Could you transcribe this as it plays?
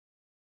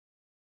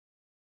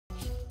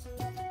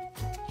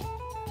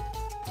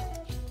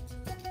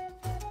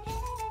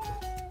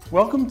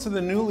Welcome to the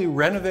newly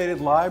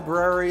renovated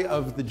library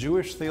of the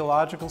Jewish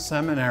Theological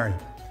Seminary.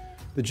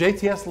 The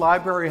JTS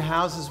Library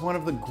houses one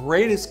of the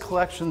greatest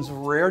collections of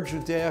rare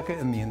Judaica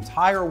in the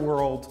entire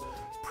world,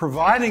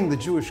 providing the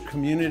Jewish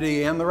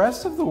community and the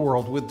rest of the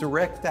world with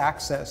direct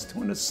access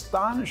to an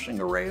astonishing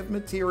array of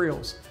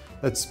materials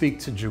that speak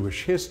to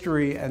Jewish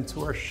history and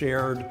to our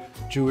shared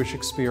Jewish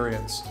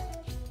experience.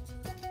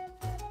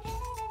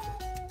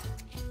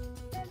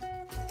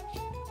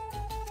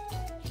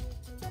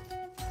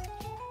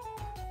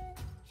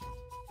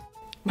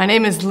 My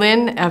name is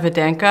Lynne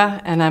Avadenka,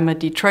 and I'm a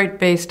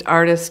Detroit-based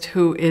artist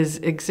who is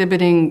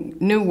exhibiting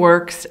new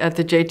works at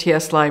the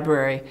JTS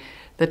Library.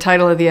 The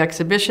title of the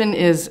exhibition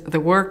is The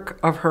Work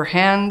of Her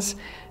Hands,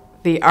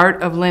 the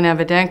Art of Lynne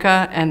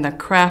Avadenka, and the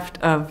Craft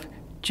of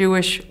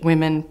Jewish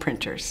Women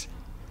Printers.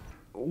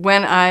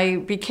 When I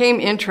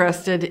became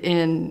interested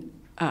in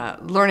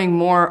learning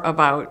more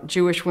about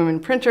Jewish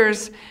women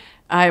printers,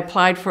 I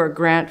applied for a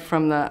grant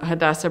from the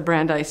Hadassah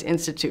Brandeis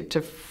Institute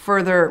to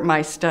further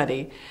my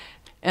study,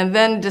 and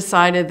then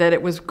decided that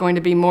it was going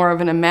to be more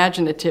of an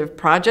imaginative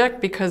project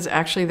because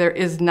actually there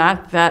is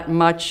not that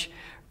much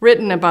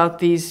written about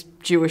these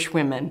Jewish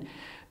women.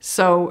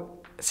 So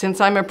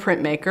since I'm a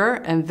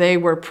printmaker and they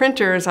were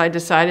printers, I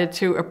decided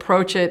to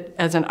approach it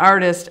as an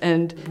artist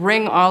and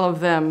bring all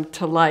of them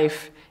to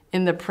life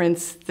in the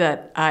prints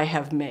that I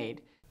have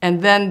made.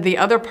 And then the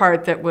other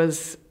part that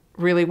was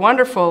really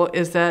wonderful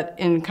is that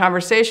in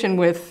conversation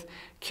with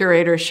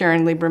curator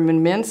Sharon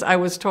Lieberman-Mintz, I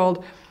was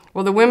told,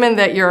 well, the women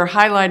that you're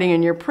highlighting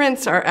in your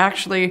prints are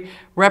actually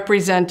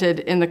represented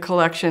in the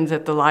collections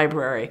at the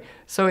library.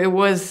 So it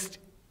was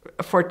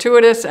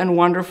fortuitous and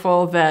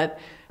wonderful that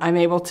I'm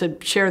able to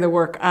share the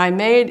work I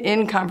made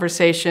in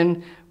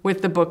conversation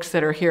with the books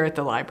that are here at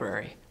the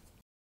library.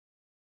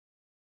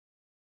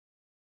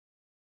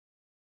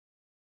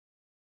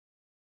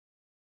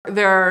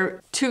 There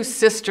are two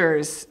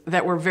sisters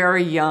that were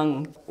very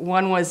young.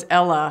 One was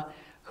Ella,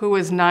 who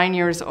was 9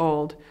 years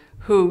old,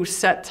 who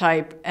set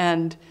type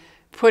and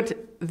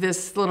put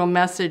this little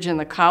message in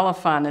the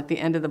colophon at the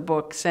end of the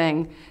book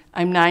saying,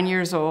 I'm 9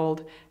 years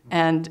old,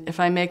 and if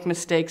I make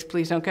mistakes,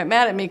 please don't get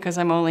mad at me because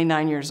I'm only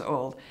 9 years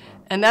old.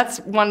 And that's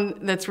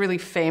one that's really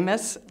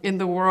famous in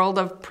the world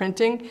of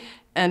printing,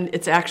 and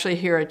it's actually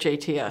here at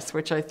JTS,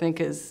 which I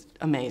think is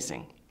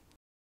amazing.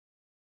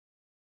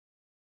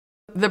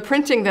 The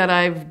printing that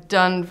I've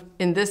done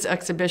in this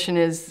exhibition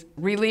is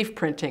relief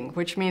printing,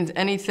 which means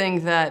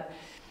anything that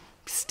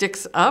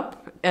sticks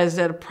up as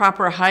at a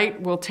proper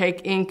height will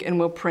take ink and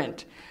will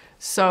print.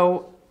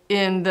 So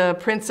in the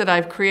prints that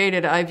I've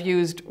created, I've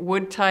used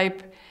wood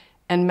type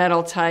and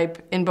metal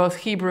type in both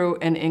Hebrew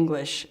and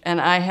English.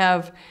 And I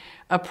have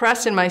a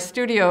press in my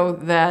studio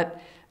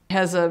that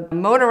has a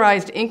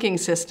motorized inking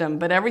system,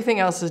 but everything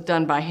else is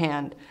done by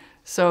hand.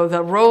 So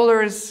the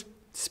rollers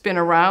spin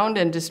around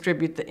and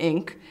distribute the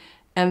ink.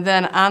 And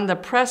then on the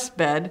press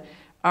bed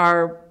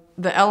are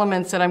the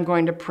elements that I'm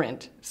going to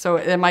print. So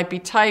it might be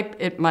type,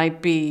 it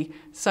might be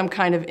some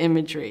kind of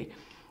imagery.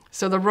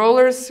 So the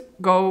rollers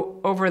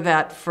go over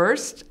that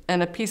first,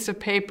 and a piece of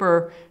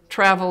paper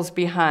travels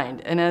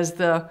behind. And as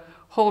the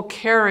whole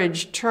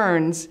carriage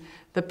turns,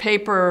 the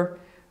paper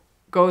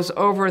goes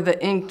over the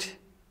inked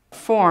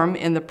form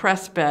in the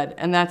press bed,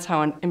 and that's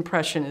how an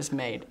impression is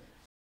made.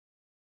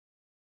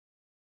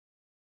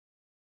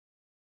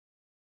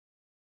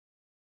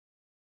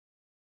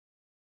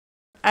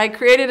 I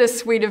created a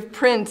suite of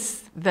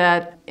prints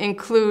that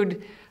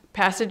include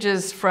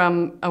passages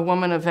from A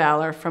Woman of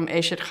Valor, from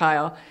Eshet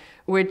Chayil,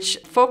 which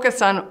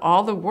focus on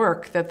all the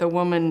work that the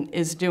woman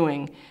is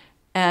doing.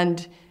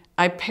 And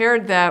I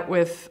paired that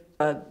with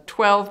a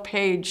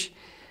 12-page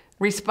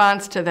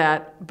response to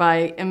that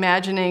by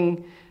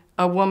imagining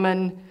a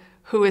woman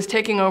who is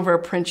taking over a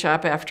print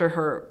shop after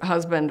her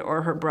husband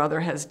or her brother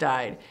has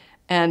died.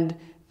 And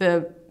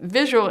the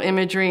visual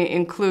imagery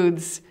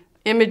includes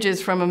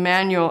images from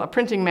a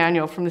printing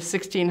manual from the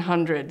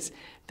 1600s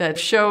that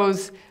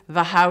shows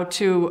the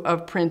how-to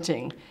of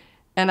printing.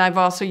 And I've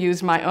also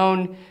used my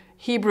own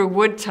Hebrew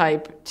wood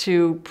type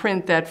to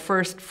print that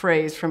first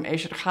phrase from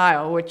Eshet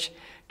Chayil, which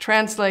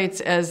translates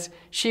as,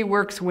 she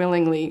works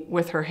willingly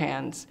with her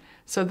hands.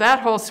 So that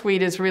whole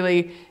suite is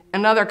really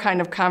another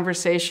kind of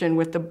conversation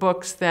with the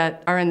books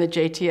that are in the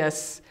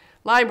JTS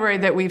library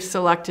that we've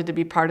selected to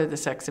be part of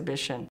this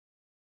exhibition.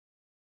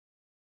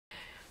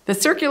 The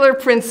circular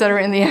prints that are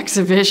in the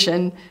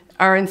exhibition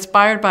are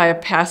inspired by a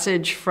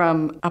passage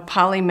from a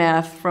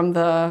polymath from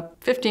the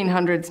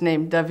 1500s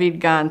named David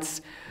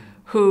Gantz,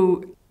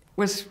 who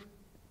was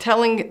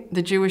telling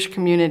the Jewish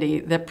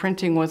community that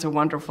printing was a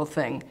wonderful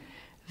thing,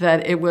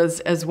 that it was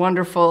as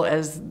wonderful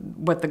as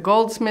what the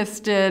goldsmiths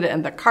did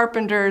and the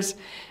carpenters.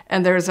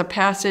 And there's a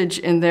passage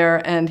in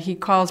there, and he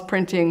calls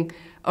printing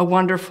a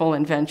wonderful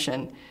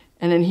invention.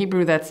 And in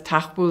Hebrew, that's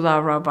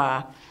tachbula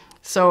rabbah.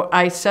 So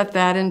I set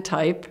that in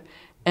type,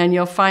 and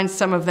you'll find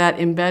some of that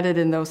embedded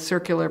in those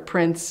circular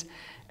prints,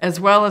 as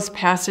well as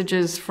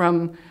passages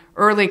from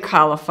early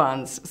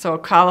colophons. So a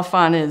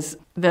colophon is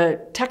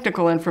the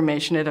technical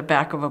information at the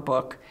back of a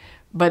book.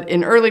 But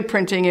in early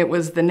printing, it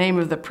was the name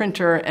of the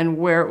printer and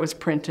where it was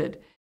printed.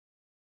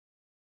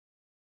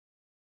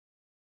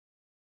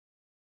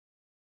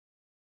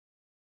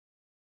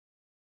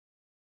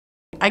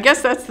 I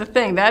guess that's the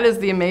thing. That is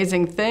the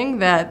amazing thing,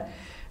 that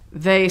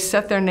they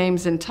set their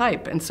names in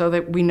type, and so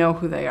that we know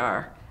who they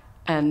are.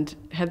 And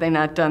had they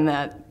not done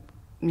that,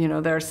 you know,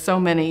 there are so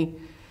many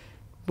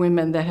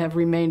women that have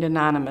remained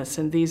anonymous,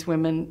 and these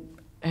women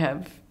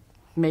have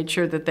made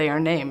sure that they are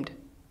named.